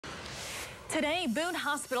Today, Boone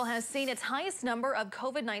Hospital has seen its highest number of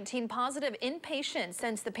COVID-19 positive inpatients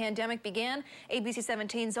since the pandemic began. ABC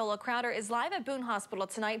 17's Zola Crowder is live at Boone Hospital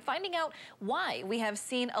tonight, finding out why we have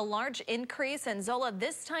seen a large increase. And Zola,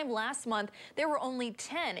 this time last month, there were only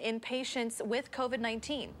 10 inpatients with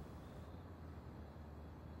COVID-19.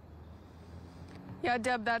 Yeah,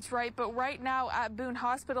 Deb, that's right. But right now at Boone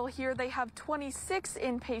Hospital here, they have 26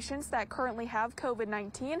 inpatients that currently have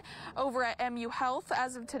COVID-19. Over at MU Health,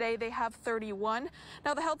 as of today, they have 31.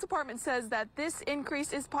 Now, the health department says that this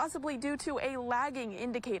increase is possibly due to a lagging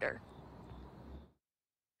indicator.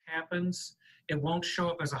 Happens, it won't show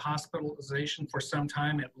up as a hospitalization for some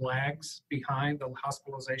time. It lags behind. The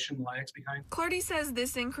hospitalization lags behind. Clardy says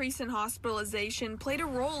this increase in hospitalization played a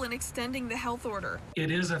role in extending the health order. It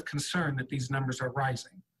is of concern that these numbers are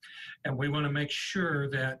rising, and we want to make sure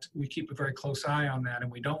that we keep a very close eye on that, and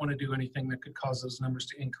we don't want to do anything that could cause those numbers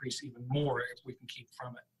to increase even more if we can keep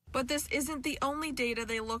from it. But this isn't the only data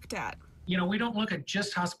they looked at. You know, we don't look at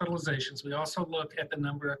just hospitalizations. We also look at the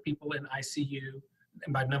number of people in ICU.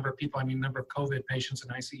 And by number of people, I mean number of COVID patients in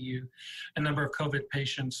ICU and number of COVID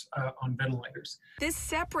patients on ventilators. This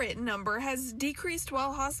separate number has decreased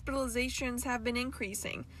while hospitalizations have been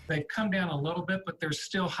increasing. They've come down a little bit, but they're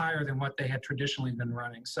still higher than what they had traditionally been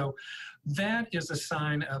running. So that is a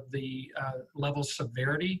sign of the level of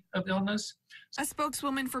severity of illness. A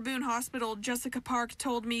spokeswoman for Boone Hospital, Jessica Park,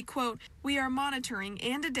 told me, quote, "We are monitoring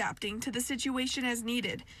and adapting to the situation as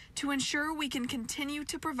needed to ensure we can continue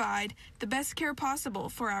to provide the best care possible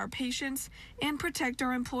for our patients and protect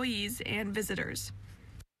our employees and visitors."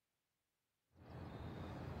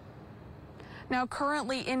 Now,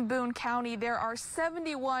 currently in Boone County, there are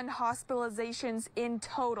 71 hospitalizations in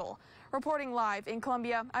total. Reporting live in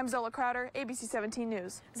Columbia, I'm Zola Crowder, ABC 17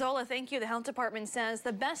 News. Zola, thank you. The health department says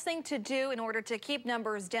the best thing to do in order to keep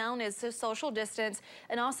numbers down is to social distance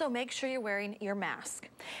and also make sure you're wearing your mask.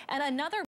 And another